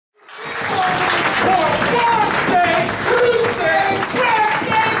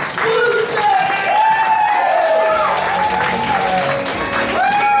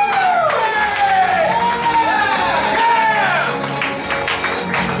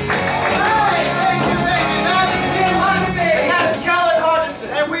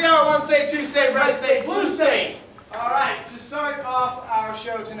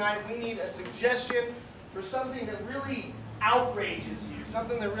a suggestion for something that really outrages you,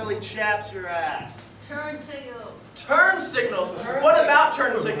 something that really chaps your ass. Turn signals. Turn signals? What about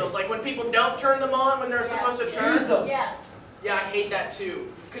turn signals? Like when people don't turn them on when they're supposed to turn? Use them. Yes. Yeah, I hate that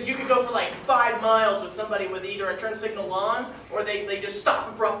too. Because you could go for like 5 miles with somebody with either a turn signal on, or they just stop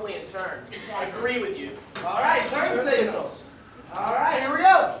abruptly and turn. Exactly. I agree with you. All right, turn signals. All right, here we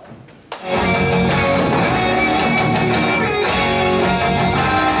go.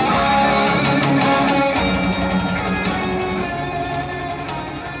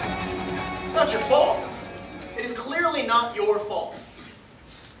 It's not your fault. It is clearly not your fault.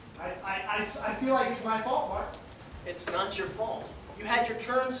 I feel like it's my fault, Mark. It's not your fault. You had your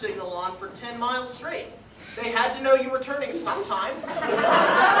turn signal on for 10 miles straight. They had to know you were turning sometime.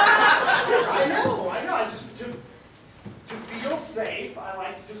 I know. I just, to feel safe, I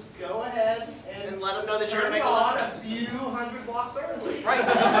like to just go ahead and let them know that you're turn going to it make a on left. a few hundred blocks early. Right.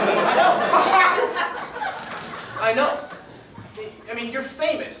 I know. I mean, you're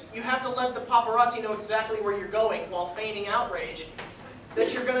famous. You have to let the paparazzi know exactly where you're going while feigning outrage.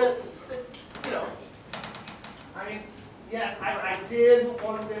 That you're gonna, you know. I mean, yes, I did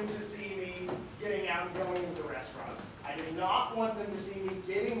want them to see me getting out and going to the restaurant. I did not want them to see me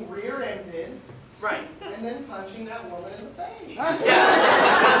getting rear-ended. Right. And then punching that woman in the face. Yeah.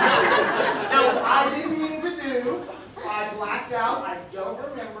 Now, I didn't mean to do. I blacked out. I don't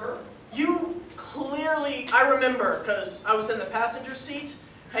remember. You clearly, I remember, because I was in the passenger seat,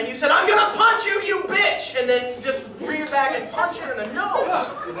 and you said, "I'm gonna punch you, you bitch!" And then just reared back and punched her in the nose.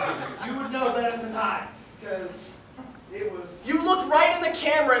 You would know better than I, because it was... You looked right in the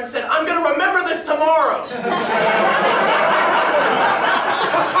camera and said, "I'm gonna remember this tomorrow."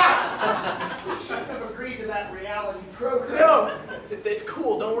 You shouldn't have agreed to that reality program. No, it's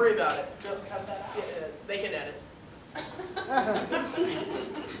cool, don't worry about it. Just cut that out. Yeah, they can edit.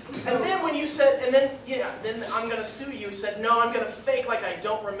 And then when you said, then I'm gonna sue you, you said, "No, I'm gonna fake like I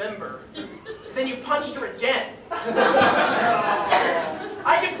don't remember." Then you punched her again. I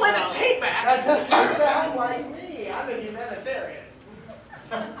can play the tape back. That doesn't sound like me. I'm a humanitarian.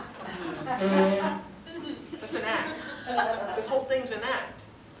 That's an act. This whole thing's an act.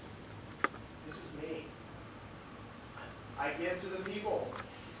 This is me. I give to the people.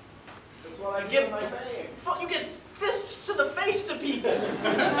 That's what I You give give- my fame. You get fists to the face to people.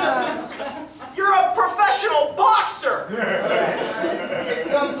 You're a professional boxer. It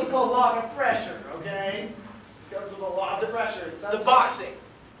comes with a lot of pressure, okay? It comes with a lot of pressure. It's The something- boxing.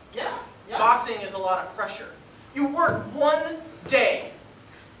 Yeah. Boxing is a lot of pressure. You work 1 day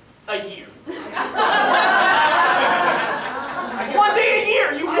a year. 1 day a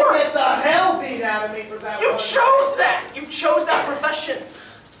year, you I work. get the hell beat out of me for that. You one. chose that. You chose that profession.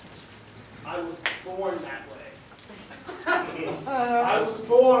 I was born that way. I was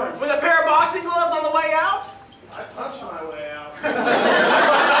born. With a pair of boxing gloves on the way out? I punched my way out.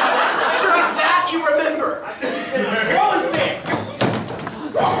 Sure, that you remember. I could have been throwing fists.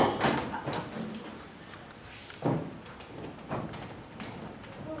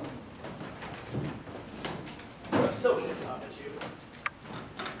 I'm so pissed off at you.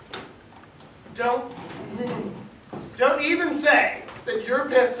 Don't even say that you're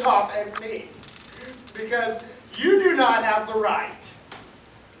pissed off at me, because you do not have the right.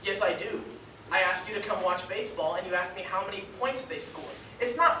 Yes, I do. I asked you to come watch baseball, and you asked me how many points they scored.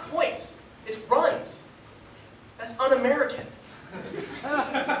 It's not points. It's runs. That's un-American.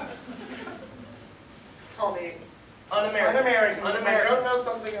 Call me Un-American. un-American. because I Un-American. don't know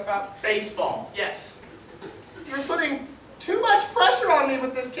something about Baseball. Yes. You're putting too much pressure on me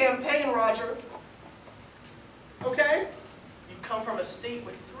with this campaign, Roger. Okay? You come from a state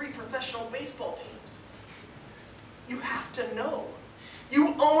with 3 professional baseball teams. You have to know.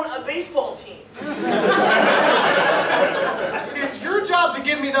 You own a baseball team. It is your job to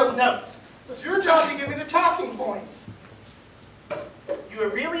give me those notes. It's your job to give me the talking points. You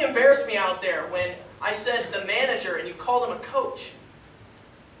really embarrassed me out there when I said the manager and you called him a coach.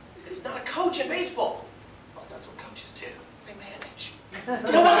 It's not a coach in baseball. Well, that's what coaches do. They manage.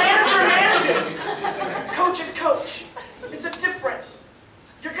 No, a manager manages. Coach is coach. It's a difference.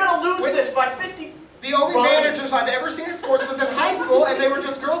 You're going to lose this by 50. The only managers I've ever seen in sports was in high school, and they were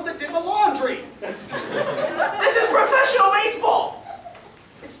just girls that did the laundry. This is professional baseball.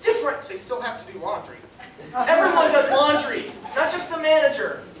 It's different. They still have to do laundry. Everyone does laundry, not just the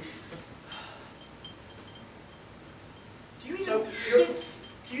manager. Do you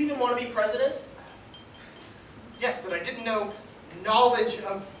even want to be president? Yes, but I didn't know knowledge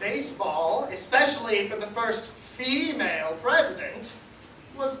of baseball, especially for the first female president,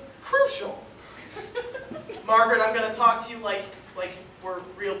 was crucial. Margaret, I'm going to talk to you like we're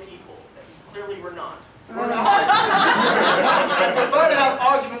real people. Clearly we're not. I prefer to have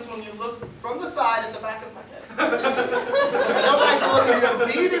arguments when you look from the side at the back of my head. I don't like to look at your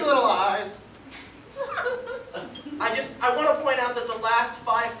beady little eyes. I want to point out that the last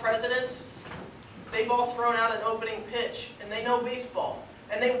 5 presidents, they've all thrown out an opening pitch, and they know baseball,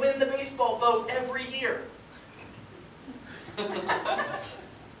 and they win the baseball vote every year.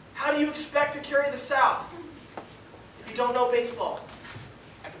 How do you expect to carry the South if you don't know baseball?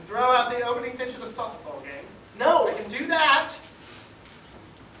 I can throw out the opening pitch at a softball game. No. I can do that.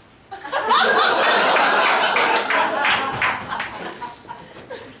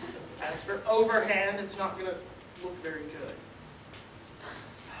 As for overhand, it's not going to look very good.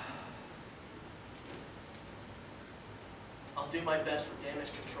 I'll do my best for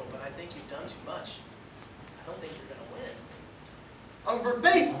damage control, but I think you've done too much. I don't think you're going to win. Over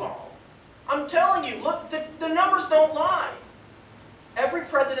baseball? I'm telling you, look, the numbers don't lie. Every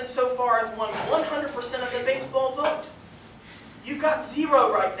president so far has won 100% of the baseball vote. You've got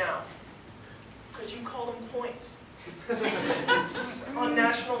 0 right now, because you call them points. On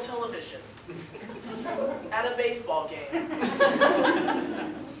national television, at a baseball game.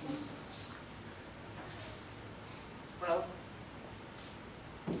 Well,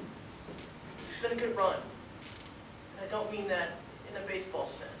 it's been a good run. And I don't mean that in a baseball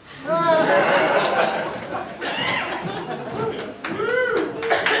sense. I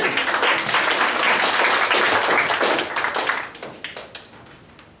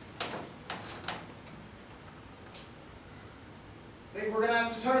think we're going to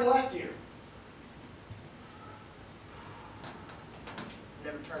have to turn left here.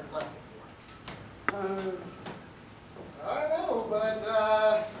 Never turned left before. I know, but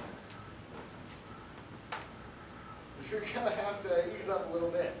you're going to have to ease up a little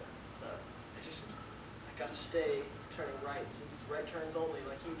bit. I gotta stay turning right, since right turns only,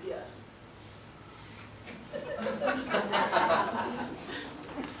 like UPS.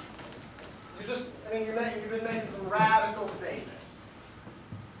 You've been making some radical statements.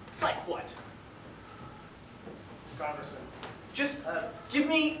 Like what? Congressman. Just give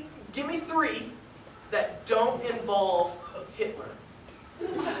me 3 that don't involve Hitler.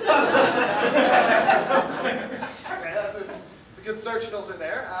 Okay, that's a good search filter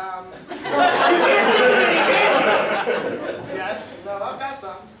there. You can't think of any, can you? Yes, no, I've got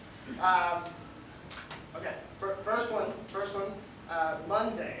some. Okay, first one,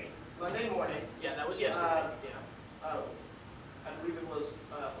 Monday morning. Yeah, that was yesterday. I believe it was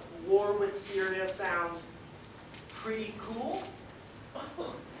war with Syria sounds pretty cool.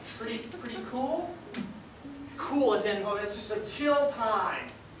 Pretty cool. Cool as in, Oh, it's just a chill time.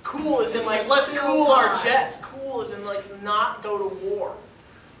 cool as in like, let's cool our jets. Cool as in like, let's not go to war.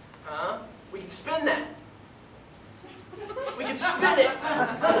 Huh? We can spin that. We can spin it.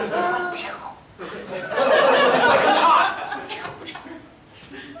 Like a top.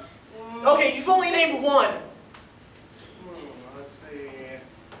 Okay, you've only named 1. Let's see.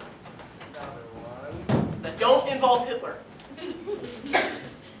 Another one. That don't involve Hitler.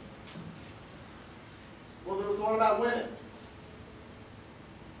 Well, there was one about women.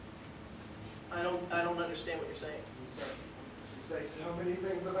 I don't understand what you're saying. You say so many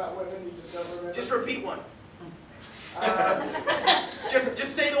things about women, you just don't remember. Just repeat one.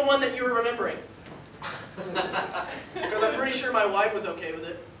 Just say the one that you were remembering. Because I'm pretty sure my wife was okay with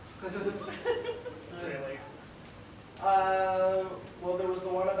it. Really? Well, there was the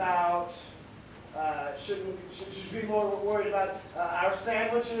one about should be more worried about our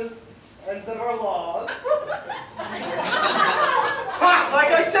sandwiches instead of our laws.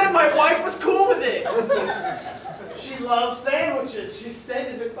 Like I said, my wife was cool with it. She loves sandwiches. She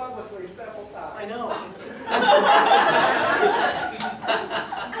stated it publicly several times. I know.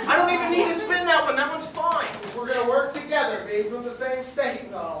 I don't even need to spin that one. That one's fine. We're going to work together, being from the same state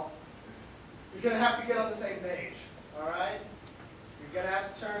and all. You're going to have to get on the same page, all right? You're going to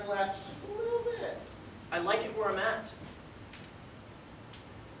have to turn left just a little bit. I like it where I'm at.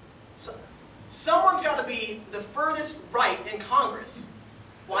 Someone's got to be the furthest right in Congress.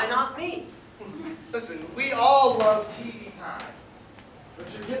 Why not me? Listen, we all love TV time, but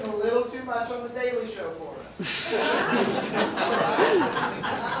you're getting a little too much on the Daily Show for us.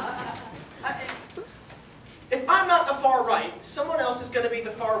 If I'm not the far right, someone else is going to be the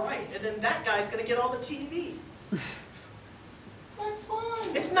far right, and then that guy's going to get all the TV. That's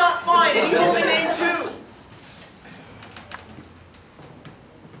fine. It's not fine, and you only named 2.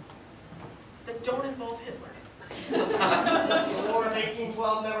 That don't involve Hitler. The War of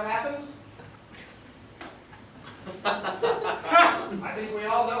 1812 never happened? I think we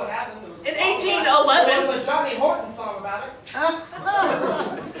all know what happened. There was In a song 1811? There was a Johnny Horton song about it.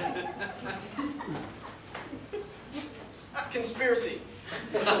 Conspiracy.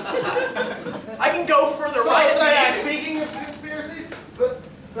 I can go further So, right. so yeah, speaking of conspiracies, the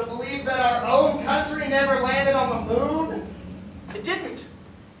belief that our own country never landed on the moon? It didn't.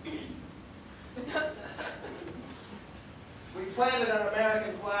 We planted an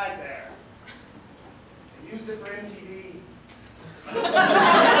American flag there. And used it for MTV. I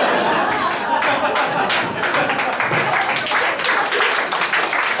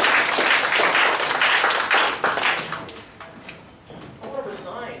want to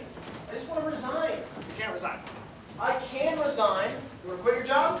resign. I just want to resign. You can't resign. I can resign. You want to quit your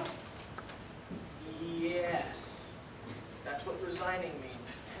job? Yes. That's what resigning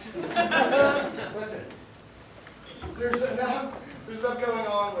means. Listen, there's enough going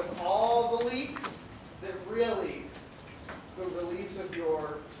on with all the leaks that really the release of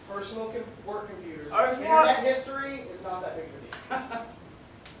your personal work computers, internet history is not that big of a deal.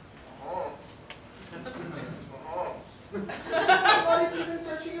 What have you been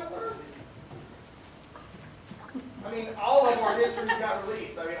searching at work? I mean, all of our histories got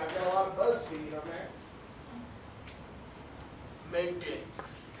released. I mean, I've got a lot of BuzzFeed on there.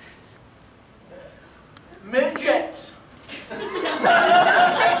 Midgets. Midgets.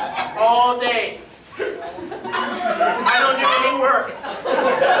 All day. I don't do any work.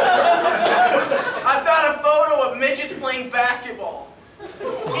 I've got a photo of midgets playing basketball.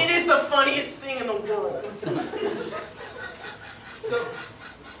 It is the funniest thing in the world. So,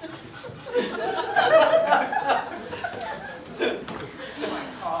 my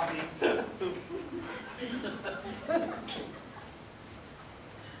coffee.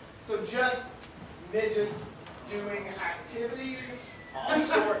 So just midgets doing activities? All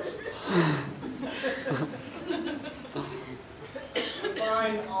sorts.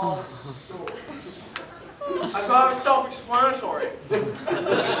 Define all sorts. I thought it was self-explanatory.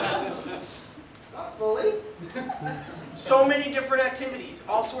 Not fully. So many different activities.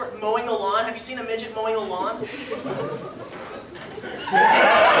 All sorts. Mowing the lawn. Have you seen a midget mowing the lawn?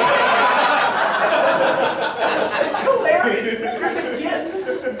 It's hilarious. There's a GIF.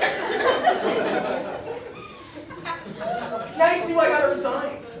 Now you see why I gotta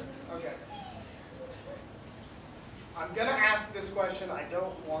resign. Okay. I'm gonna ask this question. I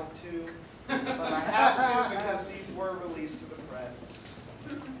don't want to, but I have to because these were released to the press.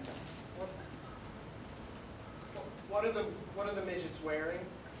 What are the midgets wearing?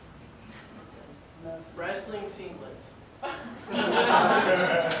 Wrestling singlets.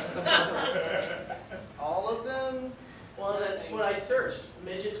 All of them? Well, that's what I searched.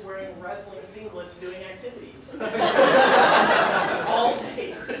 Midgets wearing wrestling singlets doing activities. All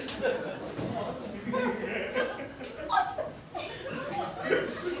day.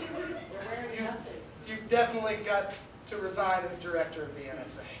 You've definitely got to resign as director of the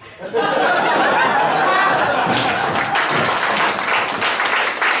NSA.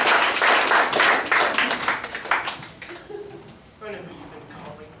 I know who you've been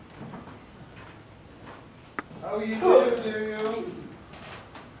calling. Oh, you do you?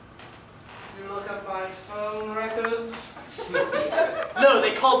 You look up my phone records? No,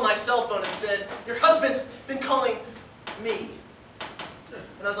 they called my cell phone and said, your husband's been calling me.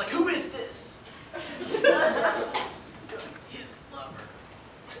 And I was like, who is this? His lover.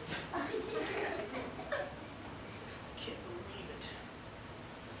 Can't believe it.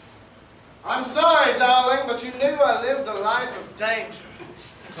 I'm sorry, darling, but you knew I lived a life of danger.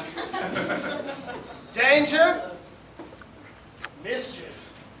 Danger,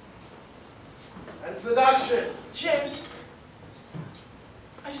 mischief, and seduction. James,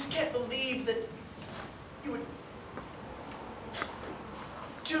 I just can't believe that you would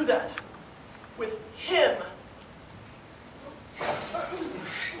do that with him.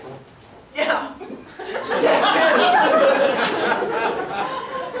 Yeah. Yes, him.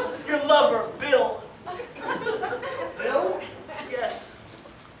 Your lover, Bill. Bill? Yes.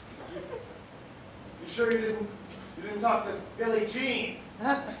 You sure you didn't talk to Billie Jean?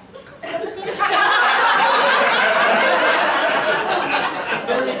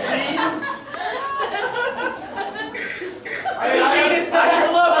 Billie Jean? Billie Jean is not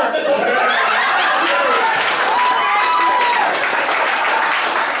your lover.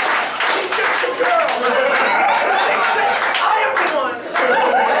 She's just a girl. I am the one.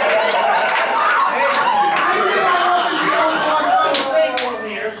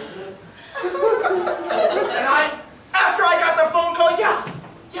 After I got the phone call, yeah,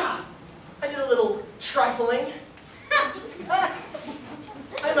 I did a little trifling.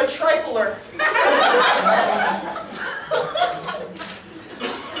 I'm a trifler.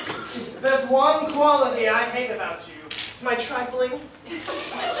 There's one quality I hate about you. It's my trifling.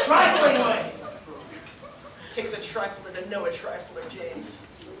 Trifling ways. Takes a trifler to know a trifler, James.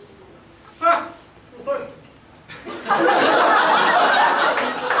 Ha! Look.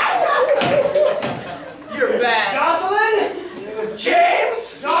 You're bad. Jocelyn?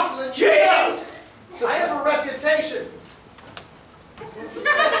 James! Jocelyn, James! I have a reputation. That's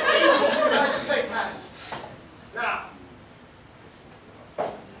the United States has. Now,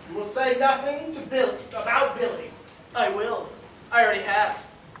 you will say nothing to Billy about Billy. I will. I already have.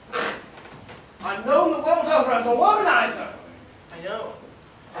 I'm known the world over as a womanizer. I know.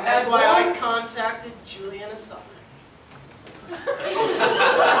 And that's why I contacted Julian Assange.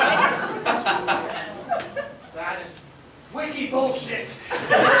 That is wiki bullshit.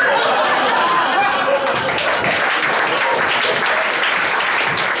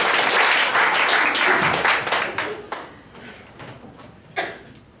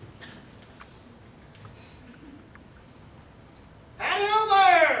 Howdy-ho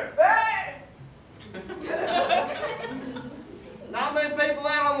there! Hey! Not many people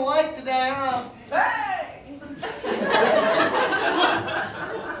out on the lake today, huh? Hey!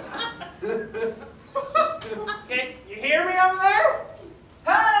 Can you hear me over there?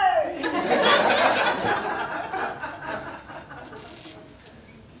 Hey!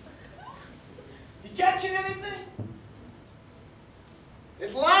 You catching anything?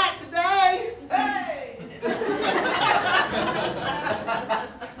 It's light today. Hey!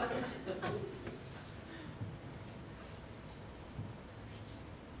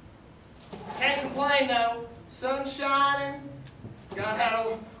 Can't complain though. Sun's shining. Got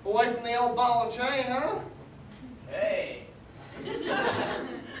out away from the old ball and chain, huh? Hey!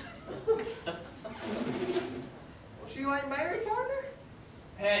 Well, you ain't married, partner?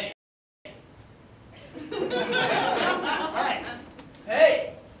 Hey! Hey,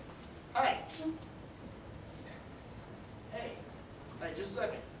 Hey! hey, Hey! hey, just a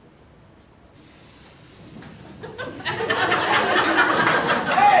second.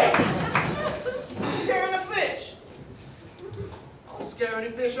 Hey! Scaring the fish! I'll scare any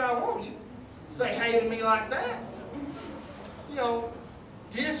fish I want. You say hey to me like that. You know,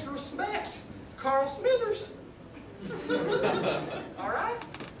 disrespect Carl Smithers. All right?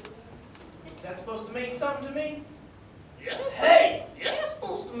 Is that supposed to mean something to me? Yes. Hey! Yeah, it's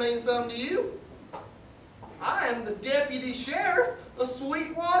supposed to mean something to you. I am the deputy sheriff of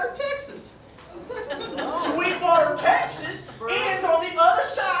Sweetwater, Texas. Sweetwater, Texas is on the other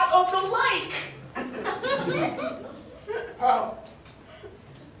side of the lake! Oh.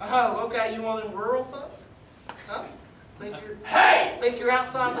 Oh, okay, you one of them rural folks? Huh? Hey! Think you're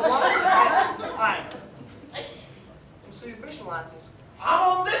outside the line? Hi. Let me see your fishing license. I'm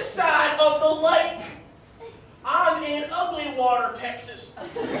on this side of the lake! I'm in Ugly Water, Texas.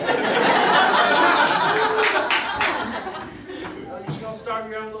 You're just gonna start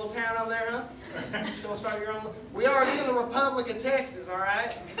your own little town over there, huh? Just gonna start your own. We are in the Republic of Texas, all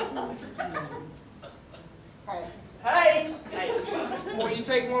right? Hey! Hey, before you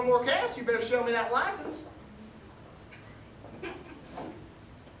take one more cast, you better show me that license.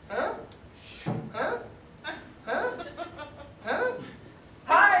 Huh? Huh? Huh? Huh?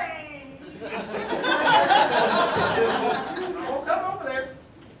 Hey! Oh, come over there.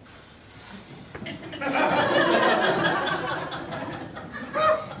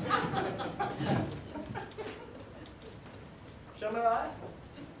 Show me the license.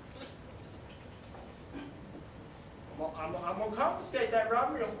 I'm gonna confiscate that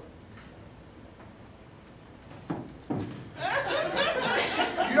robbery.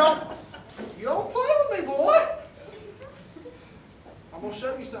 You don't play with me, boy. I'm gonna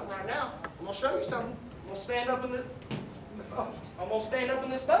show you something right now. I'm gonna show you something. I'm gonna stand up in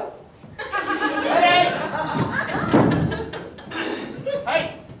this boat. Hey!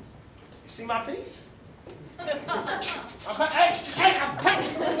 Hey! You see my piece? Hey! I'm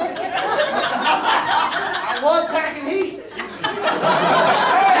packing. I was packing heat. Hey!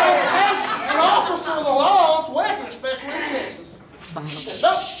 An officer of the law is welcome, especially in Texas. No,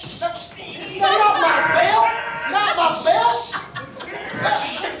 not my belt! Not my belt!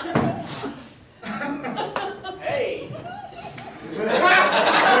 Hey!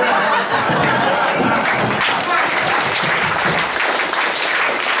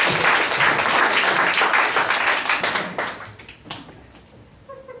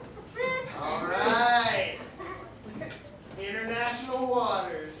 All right. International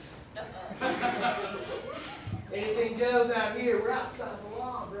waters. Anything goes out here. We're outside the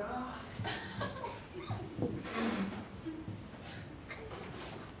law, bro.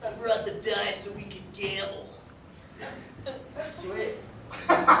 I brought the dice so we could gamble. Sweet.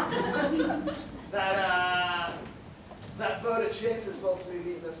 That boat of chicks is supposed to be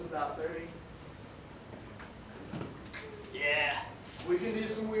meeting us in about 30. Yeah. We can do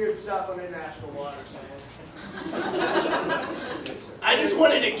some weird stuff on international waters, man. I just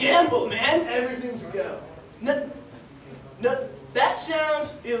wanted to gamble, man. Everything's a go. No, that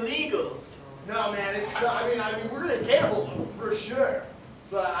sounds illegal. No, man, it's. I mean, we're gonna gamble for sure.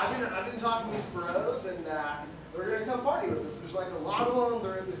 But I've been talking to these bros, and they're gonna come party with us. There's like a lot of them.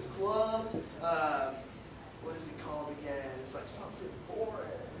 They're in this club. What is it called again? It's like something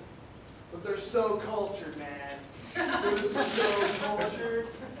foreign. But they're so cultured, man. They're just so cultured.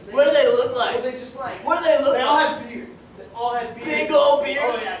 What do they look like? Well, they just like. What do they look They all like? have beards. They all have beards. Big old beards?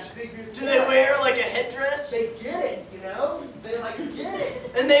 Oh yeah, just big beards. Do they wear like a headdress? They get it, you know? They like get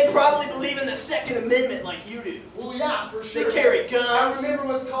it. And they probably believe in the Second Amendment like you do. Well, yeah, for sure. They carry I guns. remember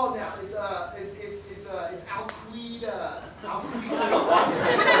what it's called now. It's Al-Qaeda.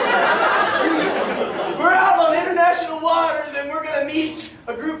 We're out on international waters and we're gonna meet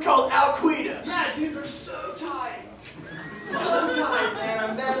a group called Al-Qaeda. Yeah, dude, they're so tight. So tight, man.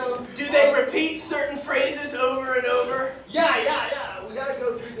 I met them. Do they repeat certain phrases over and over? Yeah. We gotta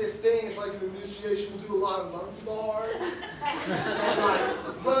go through this thing. It's like an initiation. We'll do a lot of monkey bars. And like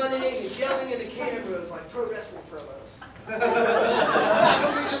running and yelling into cameras like pro wrestling promos.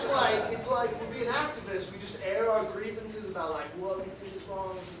 Yeah, we just like, it's like we're being activists. We just air our grievances about like what we think is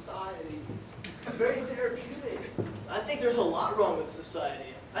wrong in society. It's very therapeutic. I think there's a lot wrong with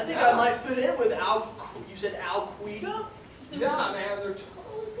society. I think I might fit in with you said Al-Qaeda? Yeah, man, they're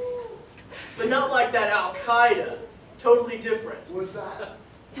totally cool. But not like that Al-Qaeda. Totally different. What's that?